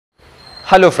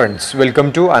Hello friends, welcome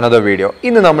to another video.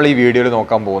 In the video, we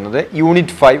will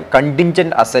Unit 5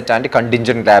 Contingent Asset and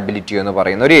Contingent Liability in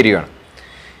the area.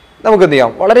 Now, we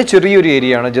will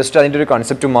area just a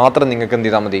concept to Matra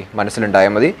Ningakandiamadi, Manasil and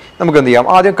Diamadi.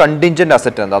 Namukandiam, contingent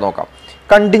asset and the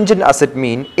Contingent asset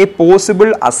mean a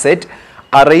possible asset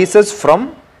arises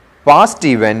from past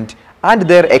event and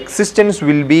their existence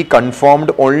will be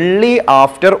confirmed only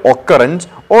after occurrence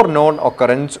or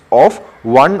non-occurrence of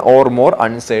one or more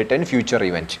uncertain future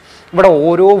event. But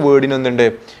all word in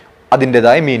the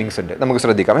meanings.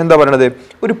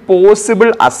 A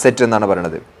possible asset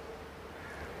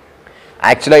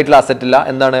actual asset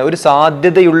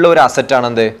asset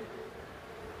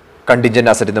contingent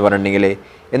asset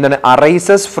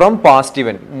arises from past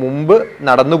event. Mumbu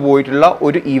nadannu poyittulla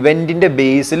oru event inde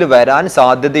base il varan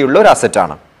sadhyadayulla oru asset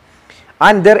aanu.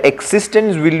 And their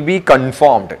existence will be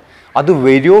confirmed. Adu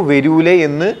verule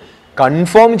ennu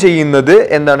confirm cheyyunnathu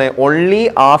endane only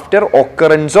after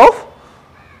occurrence of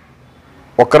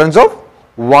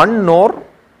one or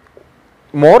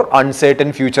more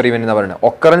uncertain future event enna parayana.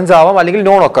 Occurrence avam allengil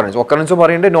non occurrence. Occurrence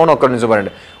parayinde non occurrence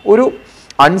parayinde. Oru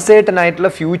uncertain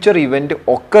future event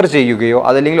occur cheyyukayo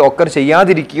adalengil occur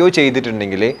cheyyadirikkyo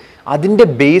cheyidittundenkil adinte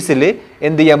base il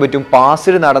endu cheyan pattum past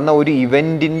il nadanna oru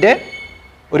event inde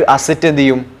oru asset endu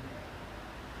cheyum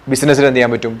business il endu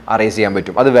cheyan pattum arise cheyan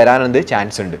pattum adu varan endu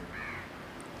chance undu.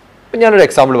 Appo njan oru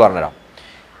example parnera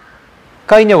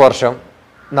kayinja varsham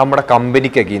nammada company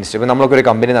ku against ipo nammalku oru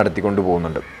company nadathikondu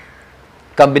povunnundu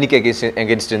company ku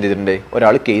against endu cheyidunde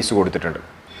oral case kodutittundu.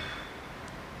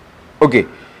 Okay,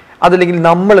 that's why we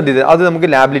have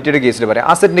liability case.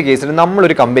 Asset case, we have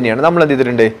a company. We have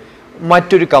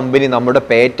a company that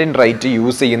patent right to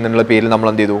use the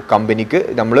company.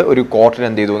 We have a court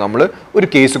and a case. We have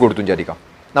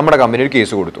a company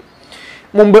case. We have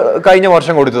a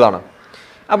version.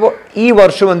 So, this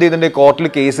version we have a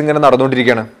court case. So, we have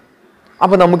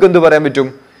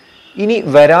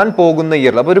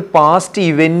a past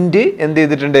event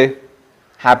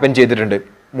happen.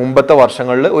 മുമ്പത്തെ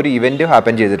വർഷങ്ങളിൽ ഒരു event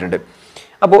happen ചെയ്തിട്ടുണ്ട്.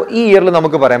 അപ്പോൾ ഈ ഇയറിൽ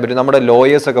നമുക്ക് പറയാൻ പറ്റും നമ്മുടെ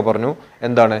ലോയേഴ്സ് ഒക്കെ പറഞ്ഞു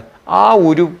എന്താണ് ആ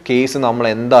ഒരു കേസ് നമ്മൾ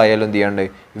എന്തായാലും എന്ത് ചെയ്യാണ്ട്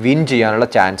വിൻ ചെയ്യാനുള്ള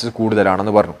ചാൻസസ്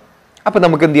കൂടുതലാണെന്ന് പറഞ്ഞു. അപ്പോൾ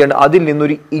നമുക്ക് എന്ത് ചെയ്യാണ്ട് അതിൽ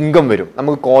നിന്നൊരു ഇൻകം വരും.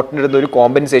 നമുക്ക് കോർട്ടിൻ്റെ അടുത്ത് ഒരു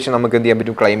കോമ്പൻസേഷൻ നമുക്ക് എന്ത് ചെയ്യാൻ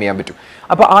പറ്റും ക്ലെയിം ചെയ്യാൻ പറ്റും.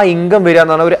 അപ്പോൾ ആ ഇൻകം വരിക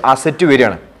എന്നാണ് ഒരു അസറ്റ്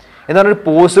വരികയാണ്. എന്താണ് ഒരു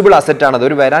പോസിബിൾ അസറ്റാണത്,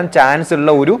 ഒരു വരാൻ ചാൻസ് ഉള്ള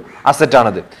ഒരു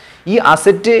അസറ്റാണത്. ഈ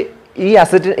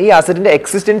അസറ്റിൻ്റെ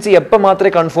എക്സിസ്റ്റൻസ് എപ്പോൾ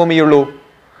മാത്രമേ കൺഫേം ചെയ്യുള്ളൂ?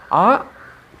 ആ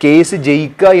കേസ്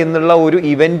ജയിക്കുക എന്നുള്ള ഒരു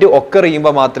ഇവന്റ് ഒക്കർ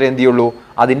ചെയ്യുമ്പോൾ മാത്രമേ എന്ത് ചെയ്യുള്ളൂ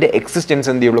അതിൻ്റെ എക്സിസ്റ്റൻസ്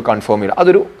എന്ത് ചെയ്യുള്ളൂ കൺഫേം ചെയ്യുള്ളൂ.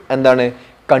 അതൊരു എന്താണ്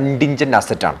കണ്ടിൻജന്റ്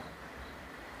അസറ്റ് ആണ്.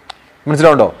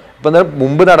 മനസ്സിലാവുണ്ടോ? ഇപ്പം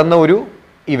മുമ്പ് നടന്ന ഒരു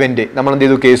ഇവന്റ് നമ്മൾ എന്ത്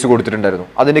ചെയ്തു കേസ് കൊടുത്തിട്ടുണ്ടായിരുന്നു.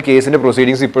 അതിൻ്റെ കേസിൻ്റെ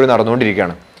പ്രൊസീഡിങ്സ് ഇപ്പോഴും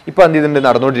നടന്നുകൊണ്ടിരിക്കുകയാണ്. ഇപ്പോൾ എന്ത് ചെയ്തിട്ടുണ്ട്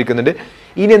നടന്നുകൊണ്ടിരിക്കുന്നുണ്ട്.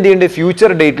 ഇനി എന്ത് ചെയ്യുന്നുണ്ട് ഫ്യൂച്ചർ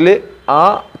ഡേറ്റിൽ ആ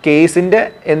കേസിൻ്റെ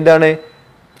എന്താണ്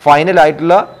ഫൈനൽ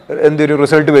ആയിട്ടുള്ള എന്തൊരു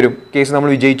റിസൾട്ട് വരും. കേസ് നമ്മൾ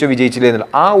വിജയിച്ചില്ല എന്നുള്ള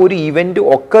ആ ഒരു ഇവന്റ്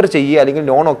ഒക്കർ ചെയ്യുക അല്ലെങ്കിൽ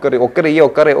നോൺ ഒക്കർ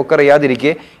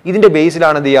ചെയ്യാതിരിക്കുക ഇതിൻ്റെ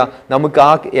ബേസിലാണ് എന്ത് ചെയ്യുക നമുക്ക് ആ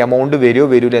എമൗണ്ട്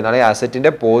വരില്ല എന്നാണ്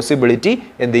അസറ്റിൻ്റെ പോസിബിലിറ്റി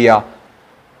എന്ത് ചെയ്യുക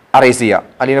അറൈസ്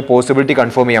ചെയ്യുക അല്ലെങ്കിൽ പോസിബിലിറ്റി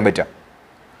കൺഫേം ചെയ്യാൻ പറ്റുക.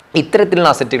 ഇത്തരത്തിലുള്ള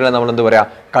അസറ്റുകളെ നമ്മൾ എന്ത് പറയുക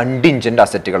കണ്ടിൻജന്റ്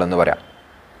അസറ്റുകൾ എന്ന് പറയാം.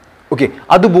 ഓക്കെ,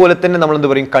 അതുപോലെ തന്നെ നമ്മൾ എന്ത്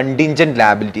പറയും കണ്ടിൻജന്റ്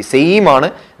ലാബിലിറ്റി സെയിം ആണ്.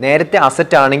 നേരത്തെ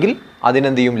അസറ്റ് ആണെങ്കിൽ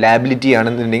അതിനെന്ത് ചെയ്യും ലാബിലിറ്റി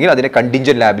ആണെന്നുണ്ടെങ്കിൽ അതിനെ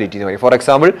കണ്ടിൻജന്റ് ലാബിലിറ്റി എന്ന് പറയും. ഫോർ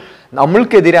എക്സാമ്പിൾ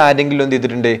നമ്മൾക്കെതിരെ ആരെങ്കിലും എന്ത്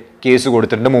ചെയ്തിട്ടുണ്ട് കേസ്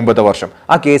കൊടുത്തിട്ടുണ്ട് മുമ്പത്തെ വർഷം,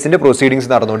 ആ കേസിൻ്റെ പ്രൊസീഡിങ്സ്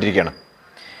നടന്നുകൊണ്ടിരിക്കുകയാണ്.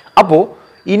 അപ്പോൾ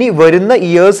ഇനി വരുന്ന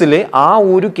ഇയേഴ്സിൽ ആ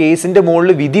ഒരു കേസിൻ്റെ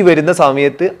മുകളിൽ വിധി വരുന്ന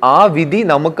സമയത്ത് ആ വിധി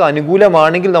നമുക്ക്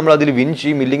അനുകൂലമാണെങ്കിൽ നമ്മൾ അതിൽ വിൻ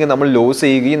ചെയ്യും, ഇല്ലെങ്കിൽ നമ്മൾ ലോസ്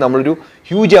ചെയ്യുകയും നമ്മളൊരു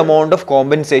ഹ്യൂജ് എമൗണ്ട് ഓഫ്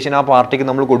കോമ്പൻസേഷൻ ആ പാർട്ടിക്ക്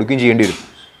നമ്മൾ കൊടുക്കുകയും ചെയ്യേണ്ടി വരും.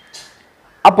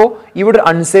 അപ്പോൾ ഇവിടെ ഒരു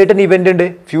അൺസേർട്ടൺ ഇവന്റ് ഉണ്ട്.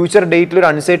 ഫ്യൂച്ചർ ഡേറ്റിൽ ഒരു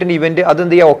അൺസേർട്ടൺ ഇവന്റ്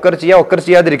അതെന്ത് ചെയ്യുക ഒക്കർ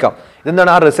ചെയ്യാതിരിക്കാം.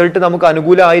 ഇതെന്താണ് ആ റിസൾട്ട് നമുക്ക്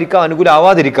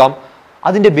അനുകൂലമാവാതിരിക്കാം.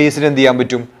 അതിൻ്റെ ബേസിൽ എന്ത് ചെയ്യാൻ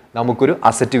പറ്റും നമുക്കൊരു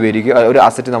അസറ്റ് വരിക, ഒരു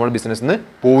അസറ്റ് നമ്മൾ ബിസിനസ്സിൽ നിന്ന്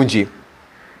പോവുകയും ചെയ്യും.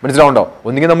 മനസ്സിലാവുണ്ടോ?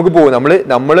 ഒന്നുകിൽ നമുക്ക് പോകും,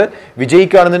 നമ്മൾ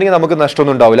വിജയിക്കുകയാണെന്നുണ്ടെങ്കിൽ നമുക്ക്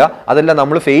നഷ്ടമൊന്നും ഉണ്ടാവില്ല. അതല്ല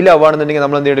നമ്മൾ ഫെയിൽ ആവുകയാണെന്നുണ്ടെങ്കിൽ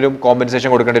നമ്മൾ എന്ത് ചെയ്യേണ്ടി വരും കോമ്പൻസേഷൻ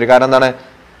കൊടുക്കേണ്ടി വരും. കാരണം എന്താണ്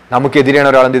നമുക്കെതിരെയാണ്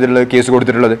ഒരാൾ എന്ത് ചെയ്തിട്ടുള്ളത് കേസ്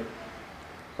കൊടുത്തിട്ടുള്ളത്.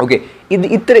 ഓക്കെ,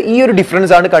 ഈ ഒരു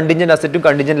ഡിഫറൻസ് ആണ് കണ്ടിൻജന്റ് അസറ്റും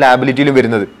കണ്ടിൻജന്റ് ലാബിലിറ്റിയിലും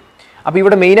വരുന്നത്. അപ്പോൾ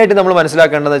ഇവിടെ മെയിനായിട്ട് നമ്മൾ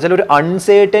മനസ്സിലാക്കേണ്ടതെന്ന് വെച്ചാൽ ഒരു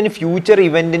അൺസേർട്ടൻ ഫ്യൂച്ചർ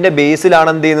ഇവന്റിന്റെ ബേസിലാണ്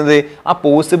എന്ത് ചെയ്യുന്നത് ആ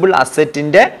പോസിബിൾ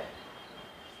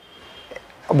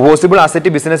അസറ്റ്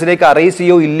ബിസിനസ്സിലേക്ക് അറൈസ്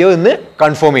ചെയ്യോ ഇല്ലയോ എന്ന്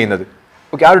കൺഫേം ചെയ്യുന്നത്.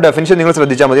 ഓക്കെ, ആ ഒരു ഡെഫിനിഷൻ നിങ്ങൾ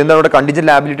ശ്രദ്ധിച്ചാൽ മതി. എന്താണ് ഇവിടെ കണ്ടിൻജന്റ്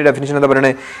ലാബിലിറ്റി ഡെഫിനിഷൻ എന്താ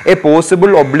പറയുന്നത്? A possible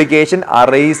obligation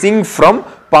arising from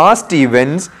past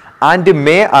events and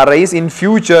may arise in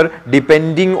future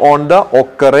depending on the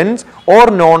occurrence or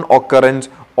non occurrence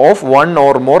of one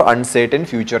or more uncertain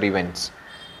future events.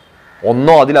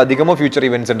 ഒന്നോ അതിലധികമോ ഫ്യൂച്ചർ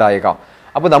ഇവന്റ്സ് ഉണ്ടായേക്കാം.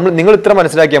 അപ്പോൾ നിങ്ങൾ ഇത്ര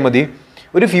മനസ്സിലാക്കിയാൽ മതി,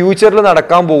 ഒരു ഫ്യൂച്ചറിൽ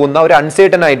നടക്കാൻ പോകുന്ന ഒരു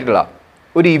അൺസേർട്ടൺ ആയിട്ടുള്ള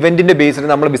ഒരു ഇവന്റിന്റെ ബേസിൽ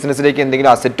നമ്മൾ ബിസിനസ്സിലേക്ക്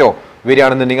എന്തെങ്കിലും അസറ്റോ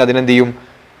വരികയാണെന്നുണ്ടെങ്കിൽ അതിനെന്ത് ചെയ്യും,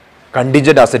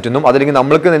 കണ്ടിൻജന്റ് അസറ്റ് എന്നും. അതല്ലെങ്കിൽ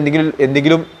നമ്മൾക്ക്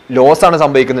എന്തെങ്കിലും ലോസ് ആണ്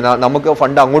സംഭവിക്കുന്നത്, നമുക്ക്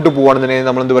ഫണ്ട് അങ്ങോട്ട് പോകുകയാണെന്നുണ്ടെങ്കിൽ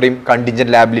നമ്മൾ എന്ത് പറയും,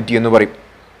 കണ്ടിൻജന്റ് ലാബിലിറ്റി എന്ന് പറയും.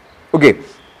 ഓക്കെ,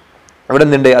 ഇവിടെ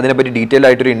എന്തുണ്ട്, അതിനെപ്പറ്റി ഡീറ്റെയിൽ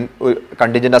ആയിട്ടൊരു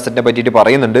കണ്ടിൻജന്റ് അസറ്റിനെ പറ്റിയിട്ട്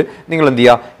പറയുന്നുണ്ട്. നിങ്ങൾ എന്ത്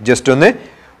ചെയ്യുക, ജസ്റ്റ് ഒന്ന്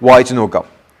വായിച്ചു നോക്കാം.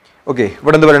 ഓക്കെ,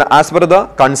 ഇവിടെ എന്ത് പറയുന്നത്, as per the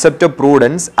concept of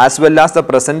prudence as well as the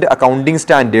present accounting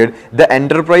standard the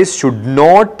enterprise should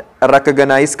not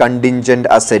recognise contingent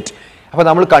asset. അപ്പോൾ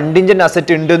നമ്മൾ കണ്ടിൻജന്റ്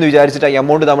അസറ്റ് ഉണ്ട് എന്ന് വിചാരിച്ചിട്ട് ആ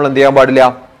എമൗണ്ട് നമ്മൾ എന്ത് ചെയ്യാൻ പാടില്ല,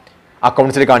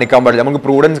 അക്കൗണ്ട്സിൽ കാണിക്കാൻ പാടില്ല. നമുക്ക്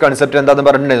പ്രൂഡൻസ് കൺസെപ്റ്റ് എന്താണെന്ന്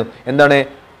പറഞ്ഞിട്ടുണ്ടായിരുന്നു, എന്താണ്,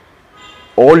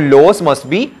 all loss must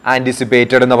be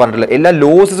anticipated എന്ന് പറഞ്ഞിട്ടുള്ളത്. എല്ലാ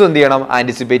ലോസസും എന്ത് ചെയ്യണം,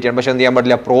 ആന്റിസിപ്പേറ്റ് ചെയ്യണം. പക്ഷെ എന്ത് ചെയ്യാൻ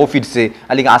പാടില്ല, പ്രോഫിറ്റ്സ്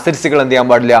അല്ലെങ്കിൽ അസറ്റ്സുകൾ എന്ത് ചെയ്യാൻ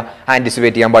പാടില്ല,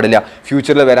 ആന്റിസിപ്പേറ്റ് ചെയ്യാൻ പാടില്ല.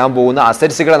 ഫ്യൂച്ചറിൽ വരാൻ പോകുന്ന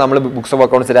അസറ്റ്സുകളെ നമ്മൾ ബുക്സ് ഓഫ്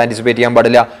അക്കൗണ്ട്സിൽ ആന്റിസിപ്പേറ്റ് ചെയ്യാൻ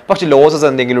പാടില്ല. പക്ഷെ ലോസസ്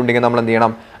എന്തെങ്കിലും ഉണ്ടെങ്കിൽ നമ്മൾ എന്ത്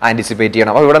ചെയ്യണം, ആന്റിസിപ്പേറ്റ്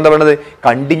ചെയ്യണം. അപ്പോൾ ഇവിടെ എന്താ പറയുന്നത്,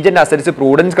 കണ്ടിൻജന്റ് അസറ്റ്സ്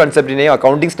പ്രൂഡൻസ് കൺസെപ്റ്റിനെയും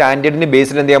അക്കൗണ്ടിംഗ് സ്റ്റാൻഡേർഡിന്റെ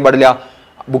ബേസിൽ എന്ത് ചെയ്യാൻ പാടില്ല,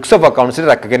 ബുക്സ് ഓഫ് അക്കൗണ്ട്സിൽ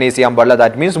റെക്കഗ്നൈസ് ചെയ്യാൻ പാടില്ല.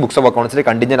 That means books of അക്കൗണ്ട്സിൽ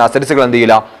contingent അസറ്റ്സുകൾ എന്ത്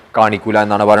ചെയ്യില്ല, കാണിക്കൂല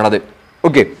എന്നാണ് പറയുന്നത്.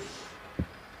 ഓക്കെ,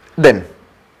 ദെൻ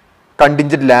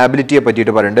കണ്ടിൻജന്റ് ലാബിലിറ്റിയെ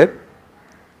പറ്റിയിട്ട് പറയുന്നുണ്ട്.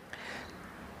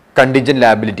 കണ്ടിൻജന്റ്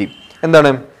ലാബിലിറ്റി എന്താണ്,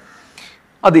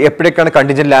 അത് എപ്പോഴൊക്കെയാണ്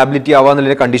കണ്ടിൻജന്റ് ലാബിലിറ്റി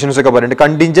ആവാന്നുള്ള കണ്ടീഷൻസ് ഒക്കെ പറയുന്നുണ്ട്.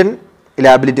 കണ്ടിൻജന്റ്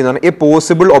ലാബിലിറ്റി എന്ന് പറഞ്ഞാൽ A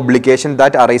possible obligation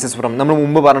that arises from, നമ്മൾ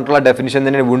മുമ്പ് പറഞ്ഞിട്ടുള്ള ഡെഫിനിഷൻ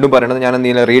തന്നെ വീണ്ടും പറയുന്നത്, ഞാൻ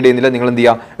എന്തെങ്കിലും റീഡ് ചെയ്യുന്നില്ല, നിങ്ങൾ എന്ത്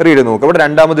ചെയ്യുക, റീഡ് നോക്കുക. ഇവിടെ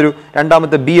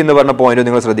രണ്ടാമത്തെ ബി എന്ന് പറഞ്ഞ പോയിന്റ്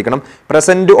നിങ്ങൾ ശ്രദ്ധിക്കണം.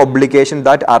 Present obligation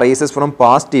that arises from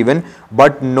past event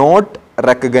but not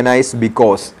recognise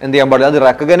because, എന്ത് ചെയ്യാൻ പാടില്ല, അത്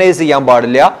റെക്കഗ്നൈസ് ചെയ്യാൻ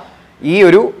പാടില്ല. ഈ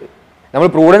ഒരു നമ്മൾ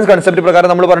പ്രൂഡൻസ് കൺസെപ്റ്റ് പ്രകാരം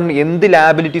നമ്മൾ പറഞ്ഞു എന്ത്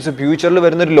ലാബിലിറ്റീസ് ഫ്യൂച്ചറിൽ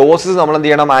വരുന്ന ഒരു ലോസസ് നമ്മൾ എന്ത്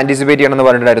ചെയ്യണം, ആന്റിസിപ്പേറ്റ് ചെയ്യണം എന്ന്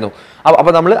പറഞ്ഞിട്ടുണ്ടായിരുന്നു.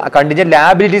 അപ്പോൾ നമ്മൾ കണ്ടിൻജന്റ്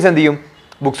ലാബിലിറ്റീസ് എന്ത് ചെയ്യും,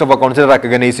 ബുക്സ് ഓഫ് അക്കൗണ്ട്സിൽ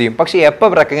റെക്കഗ്നൈസ് ചെയ്യും. പക്ഷേ എപ്പോൾ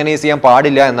റെക്കഗ്നൈസ് ചെയ്യാൻ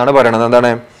പാടില്ല എന്നാണ് പറയുന്നത്.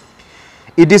 എന്താണ്,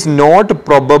 it is not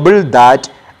probable that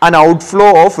an outflow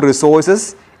of resources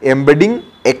embedding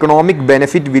economic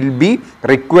benefit will be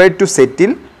required to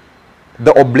settle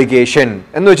the obligation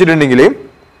എന്ന് വെച്ചിട്ടുണ്ടെങ്കിൽ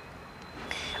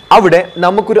അവിടെ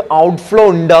നമുക്കൊരു ഔട്ട്ഫ്ലോ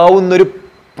ഉണ്ടാവുന്നൊരു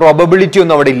പ്രോബബിലിറ്റി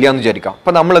ഒന്നും അവിടെ ഇല്ല എന്ന് വിചാരിക്കാം.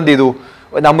 അപ്പം നമ്മൾ എന്ത് ചെയ്തു,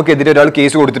 നമുക്കെതിരെ ഒരാൾ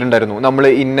കേസ് കൊടുത്തിട്ടുണ്ടായിരുന്നു, നമ്മൾ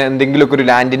എന്തെങ്കിലുമൊക്കെ ഒരു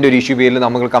ലാൻഡിൻ്റെ ഒരു ഇഷ്യൂ പേരിൽ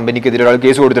നമ്മൾ കമ്പനിക്കെതിരെ ഒരാൾ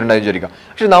കേസ് കൊടുത്തിട്ടുണ്ടായിരുന്നു വിചാരിക്കാം.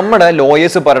 പക്ഷെ നമ്മുടെ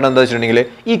ലോയേഴ്സ് പറയണത് എന്താ വെച്ചിട്ടുണ്ടെങ്കിൽ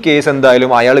ഈ കേസ്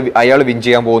എന്തായാലും അയാൾ വിൻ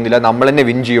ചെയ്യാൻ പോകുന്നില്ല, നമ്മൾ തന്നെ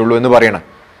വിൻ ചെയ്യുള്ളൂ എന്ന് പറയണം.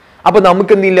 അപ്പോൾ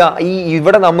നമുക്ക് എന്തില്ല,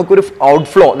 ഇവിടെ നമുക്കൊരു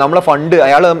ഔട്ട്ഫ്ലോ, നമ്മളെ ഫണ്ട്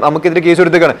അയാൾ നമുക്കെതിരെ കേസ്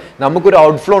കൊടുത്തേക്കാണ്, നമുക്കൊരു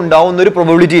ഔട്ട്ഫ്ലോ ഉണ്ടാവുന്നൊരു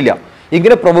പ്രോബബിലിറ്റി ഇല്ല.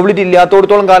 ഇങ്ങനെ പ്രോബബിലിറ്റി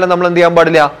ഇല്ലാത്തടത്തോളം കാലം നമ്മൾ എന്ത് ചെയ്യാൻ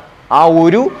പാടില്ല, ആ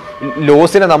ഒരു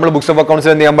ലോസിനെ നമ്മൾ ബുക്സ് ഓഫ്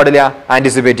അക്കൗണ്ട്സിൽ എന്ത് ചെയ്യാൻ പാടില്ല,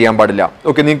 ആന്റിസിപ്പേറ്റ് ചെയ്യാൻ പാടില്ല.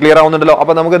 ഓക്കെ, നിങ്ങൾക്ക് ക്ലിയർ ആവുന്നുണ്ടല്ലോ.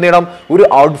 അപ്പോൾ നമുക്ക് എന്ത് ചെയ്യണം, ഒരു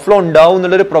ഔട്ട്ഫ്ലോ ഉണ്ടാവും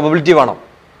എന്നുള്ളൊരു പ്രോബബിലിറ്റി വേണം.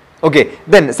 ഓക്കെ,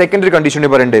 ദെൻ സെക്കൻഡറി കണ്ടീഷൻ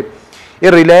പറയുന്നുണ്ട്,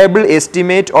 A reliable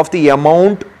estimate of the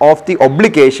amount of the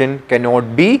obligation cannot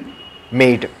be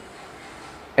made.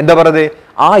 എന്താ പറയുന്നത്,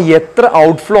 ആ എത്ര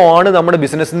ഔട്ട്ഫ്ലോ ആണ് നമ്മുടെ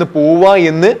ബിസിനസ്സിൽ നിന്ന് പോവുക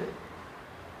എന്ന്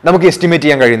നമുക്ക് എസ്റ്റിമേറ്റ്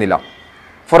ചെയ്യാൻ കഴിയുന്നില്ല.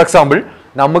 ഫോർ എക്സാമ്പിൾ,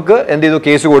 നമുക്ക് എന്ത് ചെയ്തു,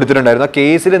 കേസ് കൊടുത്തിട്ടുണ്ടായിരുന്നു, ആ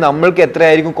കേസിൽ നമ്മൾക്ക്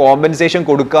എത്രയായിരിക്കും കോമ്പൻസേഷൻ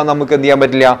കൊടുക്കാൻ നമുക്ക് എന്ത് ചെയ്യാൻ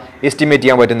പറ്റില്ല, എസ്റ്റിമേറ്റ്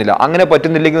ചെയ്യാൻ പറ്റുന്നില്ല. അങ്ങനെ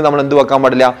പറ്റുന്നില്ലെങ്കിൽ നമ്മൾ എന്ത് വെക്കാൻ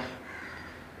പാടില്ല,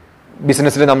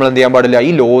 ബിസിനസ്സിൽ നമ്മൾ എന്ത് ചെയ്യാൻ പാടില്ല,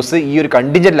 ഈ ലോസ്, ഈ ഒരു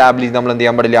കണ്ടിൻജന്റ് ലാബിലിറ്റി നമ്മൾ എന്ത്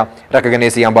ചെയ്യാൻ പാടില്ല,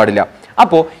 റെക്കഗ്നൈസ് ചെയ്യാൻ പാടില്ല.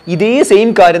 അപ്പോൾ ഇതേ സെയിം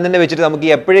കാര്യം തന്നെ വെച്ചിട്ട് നമുക്ക്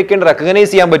എപ്പോഴൊക്കെയാണ്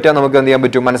റെക്കഗ്നൈസ് ചെയ്യാൻ പറ്റുക, നമുക്ക് എന്ത് ചെയ്യാൻ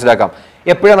പറ്റും, മനസ്സിലാക്കാം.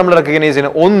 എപ്പോഴാണ് നമ്മൾ റെക്കഗ്നൈസ്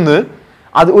ചെയ്യുന്നത്, ഒന്ന്,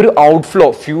 അത് ഒരു ഔട്ട്ഫ്ലോ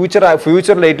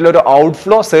ഫ്യൂച്ചറിലായിട്ടുള്ള ഒരു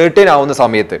ഔട്ട്ഫ്ലോ സെർട്ടൈൻ ആവുന്ന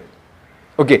സമയത്ത്.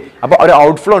 ഓക്കെ, അപ്പോൾ ഒരു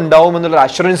ഔട്ട്ഫ്ലോ ഉണ്ടാവുമെന്നുള്ള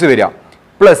അഷുറൻസ് വരിക,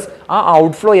 പ്ലസ് ആ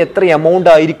ഔട്ട്ഫ്ലോ എത്ര എമൗണ്ട്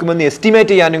ആയിരിക്കുമെന്ന്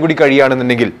എസ്റ്റിമേറ്റ് ചെയ്യാനും കൂടി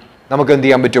കഴിയുകയാണെന്നുണ്ടെങ്കിൽ നമുക്ക് എന്ത്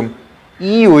ചെയ്യാൻ പറ്റും,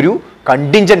 ഈ ഒരു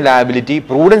കണ്ടിൻജന്റ് ലയബിലിറ്റി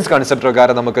പ്രൂഡൻസ് കൺസെപ്റ്റ്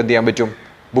പ്രകാരം നമുക്ക് എന്ത് ചെയ്യാൻ പറ്റും,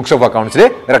 ബുക്സ് ഓഫ് അക്കൗണ്ട്സിൽ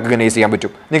റെക്കഗ്നൈസ് ചെയ്യാൻ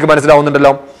പറ്റും. നിങ്ങൾക്ക്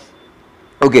മനസ്സിലാവുന്നുണ്ടല്ലോ.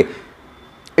 ഓക്കെ,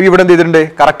 ഇവിടെ എന്ത് ചെയ്തിട്ടുണ്ട്,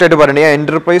 കറക്റ്റായിട്ട് പറയണേ,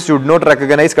 enterprise should not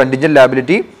recognise contingent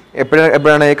liability.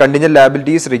 എപ്പോഴാണ് contingent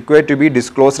liability is required to B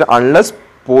disclosed unless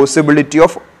possibility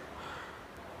of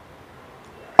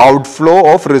outflow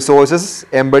of resources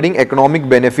embedding economic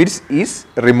benefits is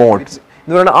remote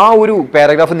എന്ന് പറയുന്നത്. ആ ഒരു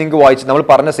പാരഗ്രാഫ് നിങ്ങൾക്ക് വായിച്ച് നമ്മൾ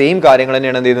പറഞ്ഞ സെയിം കാര്യങ്ങൾ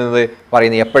തന്നെയാണ് എന്ത് ചെയ്യുന്നത്,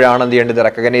 പറയുന്നത്. എപ്പോഴാണ് എന്ത് ചെയ്യേണ്ടത്,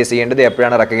 റെക്കഗ്നൈസ് ചെയ്യേണ്ടത്,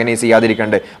 എപ്പോഴാണ് റെക്കഗ്നൈസ്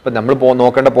ചെയ്യാതിരിക്കേണ്ടത്. അപ്പം നമ്മൾ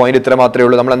നോക്കേണ്ട പോയിന്റ് ഇത്ര മാത്രമേ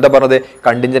ഉള്ളൂ. നമ്മൾ എന്താ പറഞ്ഞത്,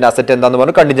 കണ്ടിൻജന്റ് അസറ്റ് എന്താന്ന്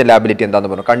പറഞ്ഞു, കണ്ടിൻജന്റ് ലയബിലിറ്റി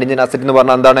എന്താന്ന് പറഞ്ഞു. കണ്ടിൻജന്റ് അസറ്റ് എന്ന്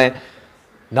പറഞ്ഞാൽ എന്താണ്,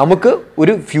 നമുക്ക്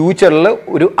ഒരു ഫ്യൂച്ചറിൽ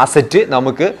ഒരു അസറ്റ്,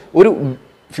 നമുക്ക് ഒരു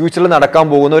ഫ്യൂച്ചറിൽ നടക്കാൻ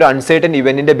പോകുന്ന ഒരു അൺസർട്ടൻ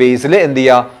ഇവന്റിന്റെ ബേസിൽ എന്ത്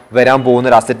ചെയ്യുക, വരാൻ പോകുന്ന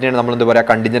ഒരു അസറ്റിനെയാണ് നമ്മൾ എന്താ പറയുക,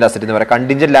 കണ്ടിൻജന്റ് അസറ്റ് എന്ന് പറയുക.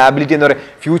 കണ്ടിൻജന്റ് ലയബിലിറ്റി എന്ന് പറയുക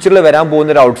ഫ്യൂച്ചറിൽ വരാൻ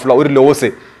പോകുന്ന ഒരു ഔട്ട്ഫ്ലോ, ഒരു ലോസ്,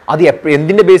 അത്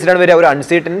എന്തിന്റെ ബേസിലാണ് വരിക, ഒരു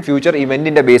അൺസർട്ടൻ ഫ്യൂച്ചർ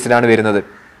ഇവന്റിന്റെ ബേസിലാണ് വരുന്നത്.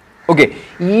 ഓക്കെ,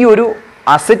 ഈ ഒരു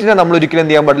അസറ്റിനെ നമ്മൾ ഒരിക്കലും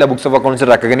എന്ത് ചെയ്യാൻ പാടില്ല, ബുക്സ് ഓഫ്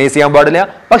അക്കൗണ്ട്സിൽ റെക്കഗ്നൈസ് ചെയ്യാൻ പാടില്ല.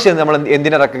 പക്ഷേ നമ്മൾ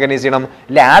എന്തിനെ റെക്കഗ്നൈസ് ചെയ്യണം,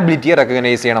 ലാബിലിറ്റിയെ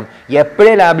റെക്കഗ്നൈസ് ചെയ്യണം.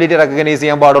 എപ്പോഴേ ലാബിലിറ്റി റെക്കഗ്നൈസ്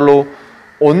ചെയ്യാൻ പാടുള്ളൂ,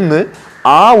 ഒന്ന്,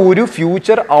 ആ ഒരു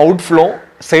ഫ്യൂച്ചർ ഔട്ട്ഫ്ലോ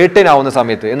സെർട്ടൈൻ ആവുന്ന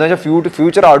സമയത്ത്, എന്ന് വെച്ചാൽ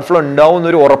ഫ്യൂച്ചർ ഔട്ട്ഫ്ലോ ഉണ്ടാവുന്ന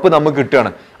ഒരു ഉറപ്പ് നമുക്ക് കിട്ടുകയാണ്.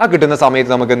 ആ കിട്ടുന്ന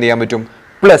സമയത്ത് നമുക്ക് എന്ത് ചെയ്യാൻ പറ്റും,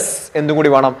 പ്ലസ് എന്തും കൂടി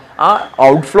വേണം, ആ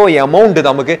ഔട്ട്ഫ്ലോ എമൗണ്ട്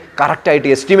നമുക്ക് കറക്റ്റായിട്ട്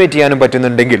എസ്റ്റിമേറ്റ് ചെയ്യാനും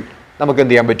പറ്റുന്നുണ്ടെങ്കിൽ നമുക്ക്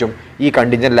എന്ത് ചെയ്യാൻ പറ്റും, ഈ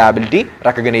കണ്ടിൻജന്റ് ലയബിലിറ്റി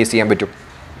റെക്കഗ്നൈസ് ചെയ്യാൻ പറ്റും.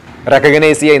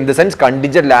 റെക്കഗ്നൈസ് ചെയ്യുക ഇൻ ദ സെൻസ്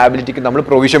കണ്ടിൻജന്റ് ലയബിലിറ്റിക്ക് നമ്മൾ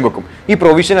പ്രൊവിഷൻ വെക്കും. ഈ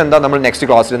പ്രൊവിഷൻ എന്താ നമ്മൾ നെക്സ്റ്റ്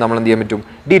ക്ലാസ്സിൽ നമ്മൾ എന്ത് ചെയ്യാൻ പറ്റും,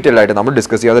 ഡീറ്റെയിൽ ആയിട്ട് നമ്മൾ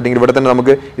ഡിസ്കസ് ചെയ്യാം. അല്ലെങ്കിൽ ഇവിടെ തന്നെ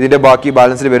നമുക്ക് ഇതിന്റെ ബാക്കി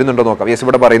ബാലൻസിൽ വരുന്നുണ്ടോ നോക്കാം. യെസ്,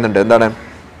 ഇവിടെ പറയുന്നുണ്ട് എന്താണ്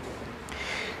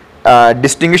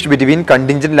distinguish between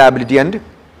contingent liability and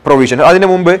provision. അതിന്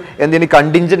മുമ്പ് എന്തിന്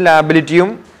കണ്ടിൻജന്റ് ലയബിലിറ്റിയും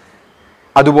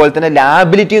അതുപോലെ തന്നെ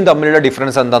ലാബിലിറ്റിയും തമ്മിലുള്ള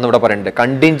ഡിഫറൻസ് എന്താണെന്ന് ഇവിടെ പറയുന്നുണ്ട്.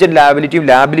 കണ്ടിൻജന്റ്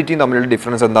ലാബിലിറ്റിയും തമ്മിലുള്ള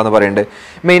ഡിഫറൻസ് എന്താണെന്ന് പറയുന്നുണ്ട്.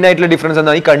 മെയിൻ ആയിട്ടുള്ള ഡിഫറൻസ്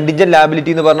എന്താണ്? ഈ കണ്ടിൻജന്റ്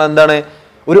ലാബിലിറ്റി എന്ന് പറഞ്ഞാൽ എന്താണ്,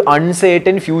 ഒരു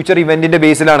അൺസേർട്ടൻ ഫ്യൂച്ചർ ഇവന്റിന്റെ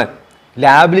ബേസിലാണ്.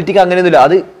 ലാബിലിറ്റിക്ക് അങ്ങനെയൊന്നുമില്ല,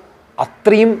 അത്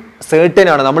അത്രയും സേർട്ടൻ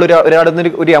ആണ്. നമ്മൾ ഒരാളിൽ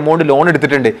നിന്ന് ഒരു എമൗണ്ട് ലോൺ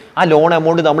എടുത്തിട്ടുണ്ട്, ആ ലോൺ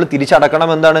എമൗണ്ട് നമ്മൾ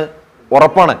തിരിച്ചടക്കണം എന്താണ്,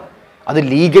 ഉറപ്പാണ്. അത്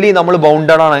ലീഗലി നമ്മൾ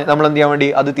ബൗണ്ടഡ് ആണ്. നമ്മൾ എന്ത് ചെയ്യാൻ വേണ്ടി,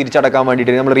 അത് തിരിച്ചടക്കാൻ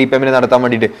വേണ്ടിയിട്ട്, നമ്മൾ റീപേയ്മെന്റ് നടത്താൻ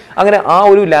വേണ്ടിയിട്ട്. അങ്ങനെ ആ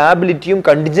ഒരു ലാബിലിറ്റിയും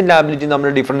കണ്ടിൻജന്റ് ലാബിലിറ്റിയും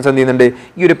നമ്മുടെ ഡിഫറൻസ് എന്ത് ചെയ്യുന്നുണ്ട്,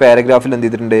 ഈ ഒരു പാരഗ്രാഫിൽ എന്ത്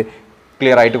ചെയ്തിട്ടുണ്ട്,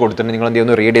 ക്ലിയർ ആയിട്ട് കൊടുത്തിട്ടുണ്ട്. നിങ്ങൾ എന്ത്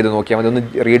ചെയ്യുന്നു, റീഡ് ചെയ്ത് നോക്കിയാൽ മതി.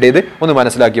 ഒന്ന് റീഡ് ചെയ്ത് ഒന്ന്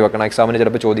മനസ്സിലാക്കി വെക്കണം. എക്സാമിന്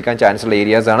ചിലപ്പോൾ ചോദിക്കാൻ ചാൻസ് ഉള്ള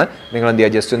ഏരിയാസ് ആണ്. നിങ്ങൾ എന്ത്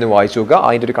ചെയ്യുക, ജസ്റ്റ് ഒന്ന് വായിച്ചു നോക്കുക.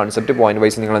 അതിൻ്റെ ഒരു കൺസെപ്റ്റ് പോയിന്റ്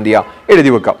വൈസ് നിങ്ങൾ എന്ത് ചെയ്യുക,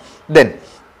 എഴുതി വെക്കുക. Then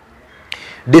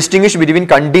distinguish between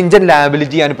contingent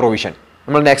liability and provision.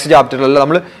 നമ്മൾ നെക്സ്റ്റ് ചാപ്റ്ററിലല്ല,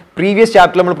 നമ്മൾ പ്രീവിയസ്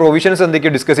ചാപ്റ്ററിൽ നമ്മൾ പ്രൊവിഷൻസ്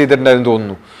എന്തൊക്കെയോ ഡിസ്കസ് ചെയ്തിട്ടുണ്ടായിരുന്നു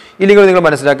തോന്നുന്നു. ഇല്ലെങ്കിൽ നിങ്ങൾ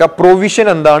മനസ്സിലാക്കുക പ്രൊവിഷൻ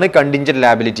എന്താണ്, കണ്ടിൻജന്റ്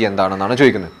ലയബിലിറ്റി എന്താണെന്നാണ്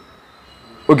ചോദിക്കുന്നത്.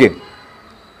 ഓക്കെ,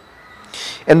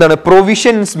 എന്താണ്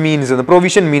പ്രൊവിഷൻസ് മീൻസ് എന്ന്?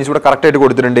 പ്രൊവിഷൻ മീൻസ് ഇവിടെ കറക്റ്റ് ആയിട്ട്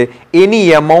കൊടുത്തിട്ടുണ്ട്. Any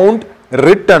amount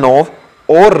return of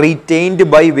or retained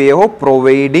by way of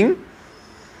providing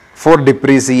four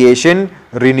depreciation,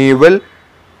 renewal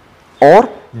or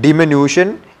ഡിമിനുഷൻ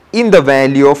in the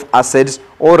value of assets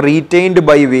or retained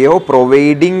by way of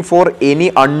providing for any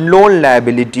unknown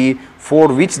liability for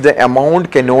which the amount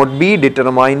cannot be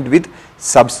determined with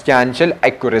substantial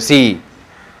accuracy.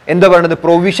 എന്താ പറയുന്നത്,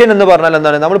 provision എന്ന് പറഞ്ഞാൽ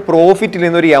എന്താണ്, നമ്മൾ പ്രോഫിറ്റിൽ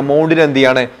നിന്ന് ഒരു എമൗണ്ടിന് എന്ത്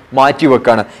ചെയ്യാണ്, മാറ്റി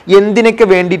വെക്കാണ്. എന്തിനൊക്കെ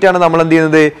വേണ്ടിയിട്ടാണ് നമ്മൾ എന്ത്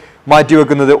ചെയ്യുന്നത്, മാറ്റി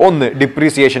വെക്കുന്നത്? ഒന്ന്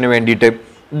ഡിപ്രീസിയേഷന് വേണ്ടിയിട്ട്,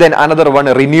 ദെൻ അനദർ വൺ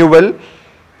റിന്യൂവൽ,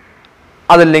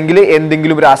 അതല്ലെങ്കിൽ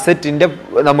എന്തെങ്കിലും ഒരു അസറ്റിന്റെ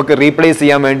നമുക്ക് റീപ്ലേസ്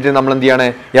ചെയ്യാൻ വേണ്ടിയിട്ട് നമ്മൾ എന്ത് ചെയ്യാണ്,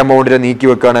 എമൗണ്ടിനെ നീക്കി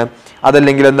വെക്കാണ്.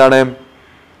 അതല്ലെങ്കിൽ എന്താണ്,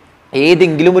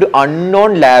 ഏതെങ്കിലും ഒരു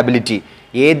അൺനോൺ ലാബിലിറ്റി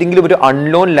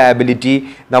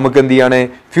നമുക്ക് എന്ത് ചെയ്യാണ്,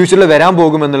 ഫ്യൂച്ചറിൽ വരാൻ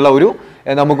പോകുമെന്നുള്ള ഒരു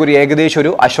നമുക്കൊരു ഏകദേശം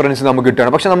ഒരു അഷുറൻസ് നമുക്ക്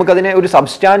കിട്ടുകയാണ്. പക്ഷെ നമുക്ക് അതിനെ ഒരു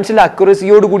സബ്സ്റ്റാൻഷ്യൽ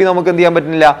അക്യുറസിയോട് കൂടി നമുക്ക് എന്ത് ചെയ്യാൻ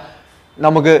പറ്റുന്നില്ല,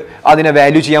 നമുക്ക് അതിനെ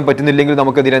വാല്യൂ ചെയ്യാൻ പറ്റുന്നില്ലെങ്കിൽ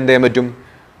നമുക്ക് അതിന് എന്ത് ചെയ്യാൻ പറ്റും,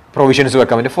 പ്രൊവിഷൻസ്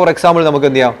വെക്കാൻ പറ്റും. ഫോർ എക്സാമ്പിൾ നമുക്ക്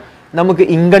എന്ത് ചെയ്യാം, നമുക്ക്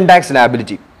ഇൻകം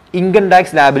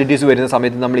ടാക്സ് ലാബിലിറ്റീസ് വരുന്ന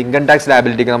സമയത്ത് നമ്മൾ ഇൻകം ടാക്സ്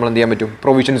ലാബിലിറ്റിക്ക് നമ്മൾ എന്ത് ചെയ്യാൻ പറ്റും,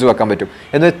 പ്രൊവിഷൻസ് വെക്കാൻ പറ്റും.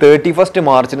 എന്നാൽ 31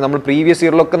 മാർച്ചിന് നമ്മൾ പ്രീവിയസ്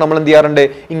ഇയറിലൊക്കെ നമ്മൾ എന്ത് ചെയ്യാറുണ്ട്,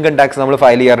 ഇൻകം ടാക്സ് നമ്മൾ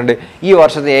ഫയൽ ചെയ്യാറുണ്ട്. ഈ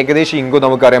വർഷത്തെ ഏകദേശം ഇൻകം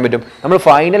നമുക്ക് അറിയാൻ പറ്റും. നമ്മൾ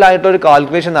ഫൈനൽ ആയിട്ടുള്ള ഒരു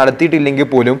കാൽക്കുലേഷൻ നടത്തിയിട്ടില്ലെങ്കിൽ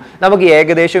പോലും നമുക്ക്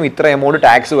ഏകദേശം ഇത്ര എമൗണ്ട്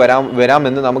ടാക്സ്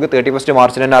വരാമെന്ന് നമുക്ക് 31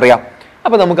 മാർച്ചിന് തന്നെ അറിയാം.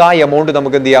 അപ്പോൾ നമുക്ക് ആ എമൗണ്ട്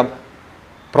നമുക്ക് എന്ത് ചെയ്യാം,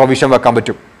 പ്രൊവിഷൻ വെക്കാൻ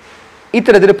പറ്റും.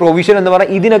 ഇത്തരത്തിൽ പ്രൊവിഷൻ എന്ന്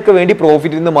പറഞ്ഞാൽ ഇതിനൊക്കെ വേണ്ടി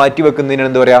പ്രോഫിറ്റിൽ നിന്ന് മാറ്റി വെക്കുന്നതിന്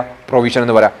എന്താ പറയുക, പ്രൊവിഷൻ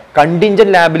എന്ന് പറയാം.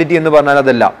 കണ്ടിൻജന്റ് ലാബിലിറ്റി എന്ന് പറഞ്ഞാൽ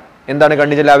അതല്ല. എന്താണ്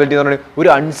കണ്ടിൻജന്റ് ലാബിലിറ്റി എന്ന് പറഞ്ഞാൽ, ഒരു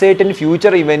അൺസേർട്ടൻ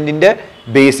ഫ്യൂച്ചർ ഇവന്റിന്റെ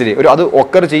ബേസിൽ അത്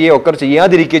ഒക്കർ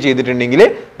ചെയ്യാതിരിക്കുകയോ ചെയ്തിട്ടുണ്ടെങ്കിൽ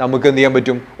നമുക്ക് എന്ത് ചെയ്യാൻ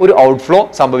പറ്റും, ഒരു ഔട്ട്ഫ്ലോ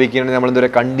സംഭവിക്കുകയാണെങ്കിൽ നമ്മൾ എന്താ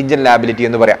പറയുക, കണ്ടിൻജന്റ് ലാബിലിറ്റി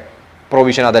എന്ന് പറയാം.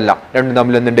 പ്രൊവിഷൻ അതല്ല. രണ്ടും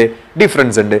തമ്മിൽ എന്തുണ്ട്,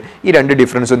 ഡിഫറൻസ് ഉണ്ട്. ഈ രണ്ട്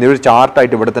ഡിഫറൻസ് ഒരു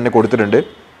ചാർട്ടായിട്ട് ഇവിടെ തന്നെ കൊടുത്തിട്ടുണ്ട്.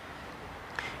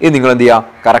 ഇത് നിങ്ങൾ എന്ത്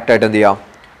ചെയ്യുക, കറക്റ്റായിട്ട് എന്ത് ചെയ്യുക,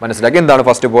 മനസ്സിലാക്കി. എന്താണ്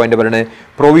ഫസ്റ്റ് പോയിന്റ് പറയുന്നത്,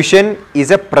 provision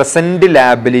is A present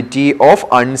liability of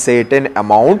uncertain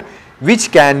amount which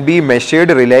can be measured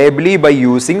reliably by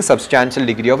using substantial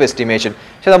degree of estimation.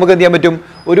 പക്ഷേ നമുക്ക് എന്ത് ചെയ്യാൻ പറ്റും,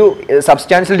 ഒരു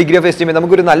സബ്സ്റ്റാൻഷ്യൽ ഡിഗ്രി ഓഫ് എസ്റ്റിമേഷൻ,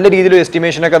 നമുക്കൊരു നല്ല രീതിയിൽ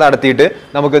എസ്റ്റിമേഷൻ ഒക്കെ നടത്തിയിട്ട്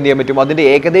നമുക്ക് എന്ത് ചെയ്യാൻ പറ്റും, അതിൻ്റെ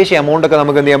ഏകദേശം എമൗണ്ട് ഒക്കെ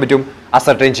നമുക്ക് എന്ത് ചെയ്യാൻ പറ്റും,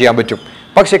 അസർട്ടൈൻ ചെയ്യാൻ പറ്റും.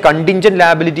 പക്ഷേ കണ്ടിൻജന്റ്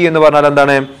ലാബിലിറ്റി എന്ന് പറഞ്ഞാൽ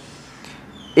എന്താണ്,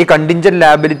 ഈ contingent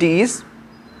liability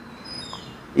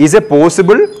is A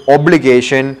possible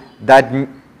obligation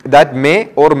that may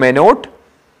or may not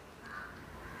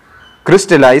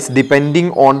crystallize depending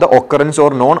on the occurrence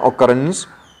or non-occurrence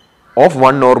of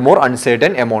one or more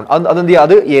uncertain amount. അതെന്ത് ചെയ്യുക,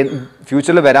 അത്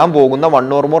ഫ്യൂച്ചറിൽ വരാൻ പോകുന്ന one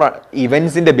or more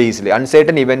ഇവൻസിന്റെ Basil,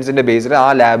 uncertain ഇവൻസിന്റെ ബേസിൽ ആ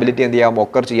ലാബിലിറ്റി എന്ത് ചെയ്യാം,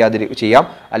 ഒക്കർ ചെയ്യാം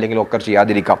അല്ലെങ്കിൽ ഒക്കർ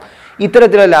ചെയ്യാതിരിക്കാം.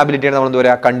 ഇത്തരത്തിലുള്ള ലാബിലിറ്റിയാണ് നമ്മൾ എന്താ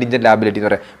പറയുക, കണ്ടിൻജന്റ് ലാബിലിറ്റി എന്ന്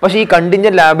പറയുക. പക്ഷേ ഈ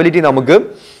കണ്ടിൻജന്റ് ലാബിലിറ്റി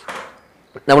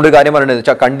നമ്മുടെ ഒരു കാര്യം പറയുന്നത്,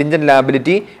 കണ്ടിൻജന്റ്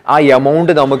ലാബിലിറ്റി ആ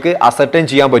എമൗണ്ട് നമുക്ക് അസർട്ടൈൻ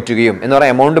ചെയ്യാൻ പറ്റുകയും എന്ന്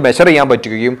പറയാം, എമൗണ്ട് മെഷർ ചെയ്യാൻ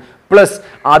പറ്റുകയും പ്ലസ്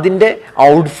അതിൻ്റെ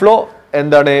ഔട്ട്ഫ്ലോ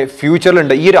എന്താണ്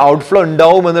ഫ്യൂച്ചറിലുണ്ട്, ഈ ഒരു ഔട്ട്ഫ്ലോ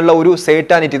ഉണ്ടാവും എന്നുള്ള ഒരു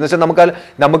സേർട്ടാനിറ്റി എന്ന് വെച്ചാൽ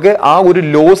നമുക്ക് ആ ഒരു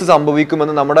ലോസ്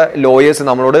സംഭവിക്കുമെന്ന് നമ്മുടെ ലോയേഴ്സ്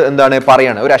നമ്മളോട് എന്താണ്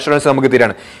പറയാണ്, ഒരു അഷുറൻസ് നമുക്ക്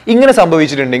തരാണ്. ഇങ്ങനെ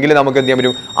സംഭവിച്ചിട്ടുണ്ടെങ്കിൽ നമുക്ക് എന്ത് ചെയ്യാൻ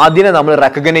പറ്റും, അതിനെ നമ്മൾ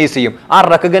റെക്കഗ്നൈസ് ചെയ്യും. ആ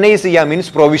റെക്കഗ്നൈസ് ചെയ്യാൻ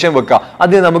മീൻസ് പ്രൊവിഷൻ വെക്കുക,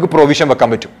 അതിന് നമുക്ക് പ്രൊവിഷൻ വെക്കാൻ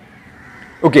പറ്റും.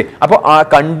 ഓക്കെ, അപ്പോൾ ആ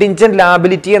കണ്ടിൻജന്റ്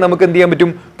ലാബിലിറ്റിയെ നമുക്ക് എന്ത് ചെയ്യാൻ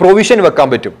പറ്റും, പ്രൊവിഷൻ വെക്കാൻ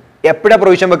പറ്റും. എപ്പോഴാണ്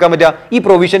പ്രൊവിഷൻ വെക്കാൻ പറ്റുക? ഈ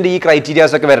പ്രൊവിഷന്റെ ഈ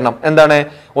ക്രൈറ്റീരിയാസ് ഒക്കെ വരണം. എന്താണ്?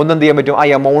 ഒന്നെന്ത് ചെയ്യാൻ പറ്റും? ആ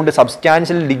amount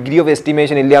substantial degree of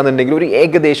estimation ഇല്ല എന്നുണ്ടെങ്കിൽ ഒരു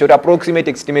ഏകദേശം ഒരു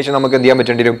അപ്രോക്സിമേറ്റ് എസ്റ്റിമേഷൻ നമുക്ക് എന്ത് ചെയ്യാൻ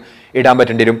പറ്റേണ്ടി വരും? ഇടാൻ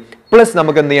പറ്റേണ്ടി വരും. പ്ലസ്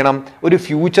നമുക്ക് എന്ത് ചെയ്യണം? ഒരു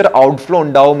ഫ്യൂച്ചർ ഔട്ട്ഫ്ലോ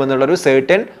ഉണ്ടാവും എന്നുള്ള ഒരു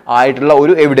സെർട്ടൻ ആയിട്ടുള്ള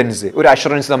ഒരു എവിഡൻസ്, ഒരു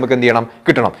അഷുറൻസ് നമുക്ക് എന്ത് ചെയ്യണം?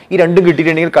 കിട്ടണം. ഈ രണ്ടും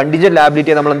കിട്ടിയിട്ടുണ്ടെങ്കിൽ കണ്ടിൻജന്റ്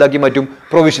ലയബിലിറ്റിയെ നമ്മൾ എന്താക്കി മാറ്റും?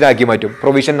 പ്രൊവിഷൻ ആക്കി മാറ്റും.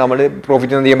 പ്രൊവിഷൻ നമ്മൾ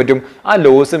പ്രോഫിറ്റ് എന്ത് ചെയ്യാൻ പറ്റും? ആ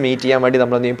ലോസ് മീറ്റ് ചെയ്യാൻ വേണ്ടി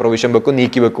നമ്മൾ എന്ത് ചെയ്യും? പ്രൊവിഷൻ വെക്കും,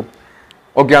 നീക്കി വെക്കും.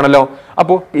 ഓക്കെ ആണല്ലോ.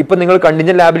 അപ്പോൾ ഇപ്പം നിങ്ങൾ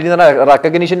കണ്ടിൻജന്റ് ലയബിലിറ്റി എന്ന് പറഞ്ഞാൽ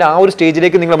റെക്കഗ്നിഷൻ്റെ ആ ഒരു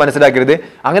സ്റ്റേജിലേക്ക് നിങ്ങൾ മനസ്സിലാക്കരുത്.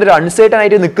 അങ്ങനെ ഒരു അൺസേർട്ടൺ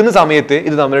ആയിട്ട് നിൽക്കുന്ന സമയത്ത്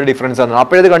ഇത് തമ്മിലുള്ള ഡിഫറൻസ് ആണ്.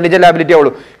 അപ്പോഴത് കണ്ടിൻജന്റ് ലയബിലിറ്റി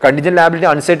ആവുള്ളൂ. കണ്ടിൻജന്റ് ലയബിലിറ്റി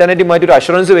അൺസേർട്ടനായിട്ട് മാറ്റി ഒരു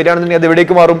അഷുറൻസ് വരികയാണെന്നുണ്ടെങ്കിൽ അത്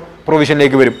എവിടേക്ക് മാറും?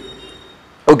 പ്രൊവിഷനിലേക്ക് വരും.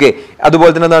 ഓക്കെ.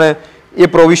 അതുപോലെ തന്നെ എന്താണ് ഈ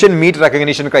provision meet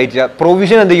recognition criteria?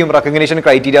 Provision എന്ത് ചെയ്യും? റെക്കഗ്നിഷൻ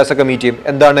ക്രൈറ്റീരിയാസ് ഒക്കെ മീറ്റ് ചെയ്യും.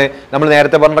 എന്താണ് നമ്മൾ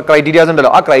നേരത്തെ പറഞ്ഞ ക്രൈറ്റീരിയാസ്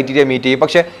ഉണ്ടല്ലോ, ആ ക്രൈറ്റീരിയ മീറ്റ് ചെയ്യും.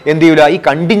 പക്ഷേ എന്ത് ചെയ്യില്ല? ഈ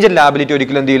കണ്ടിൻജന്റ് ലയബിലിറ്റി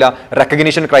ഒരിക്കലും എന്ത് ചെയ്യില്ല?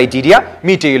 റെക്കഗ്നിഷൻ ക്രൈറ്റീരിയ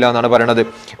മീറ്റ് ചെയ്യില്ല എന്നാണ് പറയുന്നത്.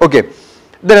 ഓക്കെ.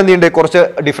 ഇതിൽ എന്ത് ചെയ്യുന്നുണ്ട്? കുറച്ച്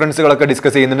ഡിഫറൻസുകളൊക്കെ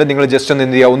ഡിസ്കസ് ചെയ്യുന്നുണ്ട്. നിങ്ങൾ ജസ്റ്റ് ഒന്ന്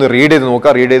എന്ത് ചെയ്യുക? ഒന്ന് റീഡ് ചെയ്ത്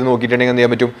നോക്കുക. റീഡ് ചെയ്ത് നോക്കിയിട്ടുണ്ടെങ്കിൽ എന്ത്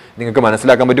ചെയ്യാൻ പറ്റും? നിങ്ങൾക്ക്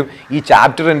മനസ്സിലാക്കാൻ പറ്റും. ഈ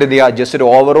ചാപ്റ്റർ എന്ത് ചെയ്യുക? ജസ്റ്റ് ഒരു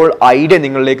ഓവറോൾ ഐഡിയ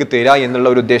നിങ്ങളിലേക്ക് തരിക എന്നുള്ള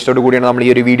ഒരു ഉദ്ദേശത്തോടു കൂടിയാണ് നമ്മൾ ഈ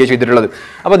ഒരു വീഡിയോ ചെയ്തിട്ടുള്ളത്.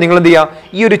 അപ്പോൾ നിങ്ങൾ എന്ത് ചെയ്യുക?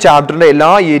 ഈ ഒരു ചാപ്റ്ററിൻ്റെ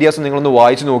എല്ലാ ഏരിയാസും നിങ്ങളൊന്ന്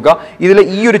വായിച്ച് നോക്കുക. ഇതിൽ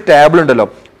ഈ ഒരു ടേബിൾ ഉണ്ടല്ലോ,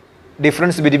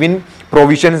 difference between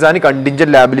provisions and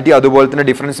contingent liability, അതുപോലെ തന്നെ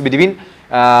difference between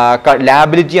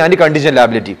liability and contingent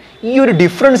liability. ഈ ഒരു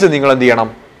ഡിഫറൻസ് നിങ്ങൾ എന്ത് ചെയ്യണം?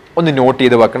 ഒന്ന് നോട്ട്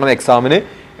ചെയ്ത് വെക്കണം. എക്സാമിന്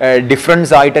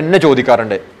ഡിഫറൻസ് ആയിട്ട് തന്നെ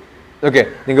ചോദിക്കാറുണ്ട്. ഓക്കെ.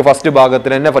 നിങ്ങൾക്ക് ഫസ്റ്റ്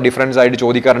ഭാഗത്തിൽ തന്നെ ഡിഫറൻസ് ആയിട്ട്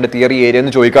ചോദിക്കാറുണ്ട്, തിയറി ഏരിയ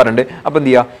എന്ന് ചോദിക്കാറുണ്ട്. അപ്പോൾ എന്ത്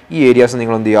ചെയ്യുക? ഈ ഏരിയാസ്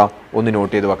നിങ്ങൾ എന്ത് ചെയ്യുക? ഒന്ന്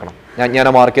നോട്ട് ചെയ്ത് വെക്കണം. ഞാൻ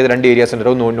മാർക്ക് ചെയ്ത 2 ഏരിയാസ് ഉണ്ട്,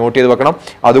 ഒന്ന് നോട്ട് ചെയ്ത് വെക്കണം.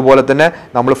 അതുപോലെ തന്നെ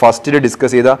നമ്മൾ ഫസ്റ്റിൽ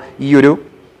ഡിസ്കസ് ചെയ്ത ഈ ഒരു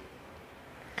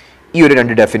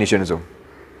 2 ഡെഫിനിഷൻസും.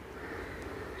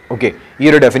 ഓക്കെ.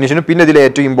 ഈ ഒരു ഡെഫിനിഷനും പിന്നെ ഇതിൽ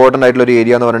ഏറ്റവും ഇമ്പോർട്ടൻ്റ് ആയിട്ടുള്ള ഒരു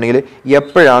ഏരിയ എന്ന് പറഞ്ഞിട്ടുണ്ടെങ്കിൽ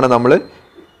എപ്പോഴാണ് നമ്മൾ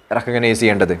റെക്കഗ്നൈസ്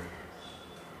ചെയ്യേണ്ടത്?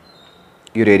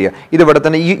 ഈ ഒരു ഏരിയ ഇത് ഇവിടെ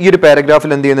തന്നെ ഈ ഒരു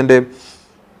പാരഗ്രാഫിൽ എന്ത് ചെയ്യുന്നുണ്ട്?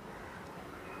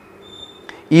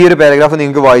 ഈ ഒരു പാരഗ്രാഫ്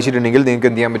നിങ്ങൾക്ക് വായിച്ചിട്ടുണ്ടെങ്കിൽ നിങ്ങൾക്ക്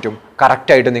എന്ത് ചെയ്യാൻ പറ്റും?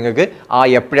 കറക്റ്റായിട്ട് നിങ്ങൾക്ക്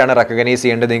എപ്പോഴാണ് റെക്കഗ്നൈസ്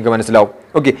ചെയ്യേണ്ടത് നിങ്ങൾക്ക് മനസ്സിലാവും.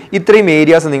 ഓക്കെ. ഇത്രയും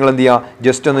ഏരിയാസ് നിങ്ങൾ എന്ത് ചെയ്യുക?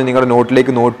 ജസ്റ്റ് ഒന്ന് നിങ്ങളുടെ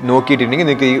നോട്ടിലേക്ക് നോക്കിയിട്ടുണ്ടെങ്കിൽ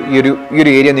നിങ്ങൾക്ക് ഈ ഒരു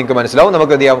ഏരിയ നിങ്ങൾക്ക് മനസ്സിലാവും.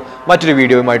 നമുക്ക് എന്ത് ചെയ്യാം? മറ്റൊരു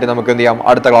വീഡിയോയുമായിട്ട് നമുക്ക് എന്ത് ചെയ്യാം?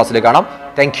 അടുത്ത ക്ലാസ്സിൽ കാണാം.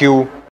 താങ്ക്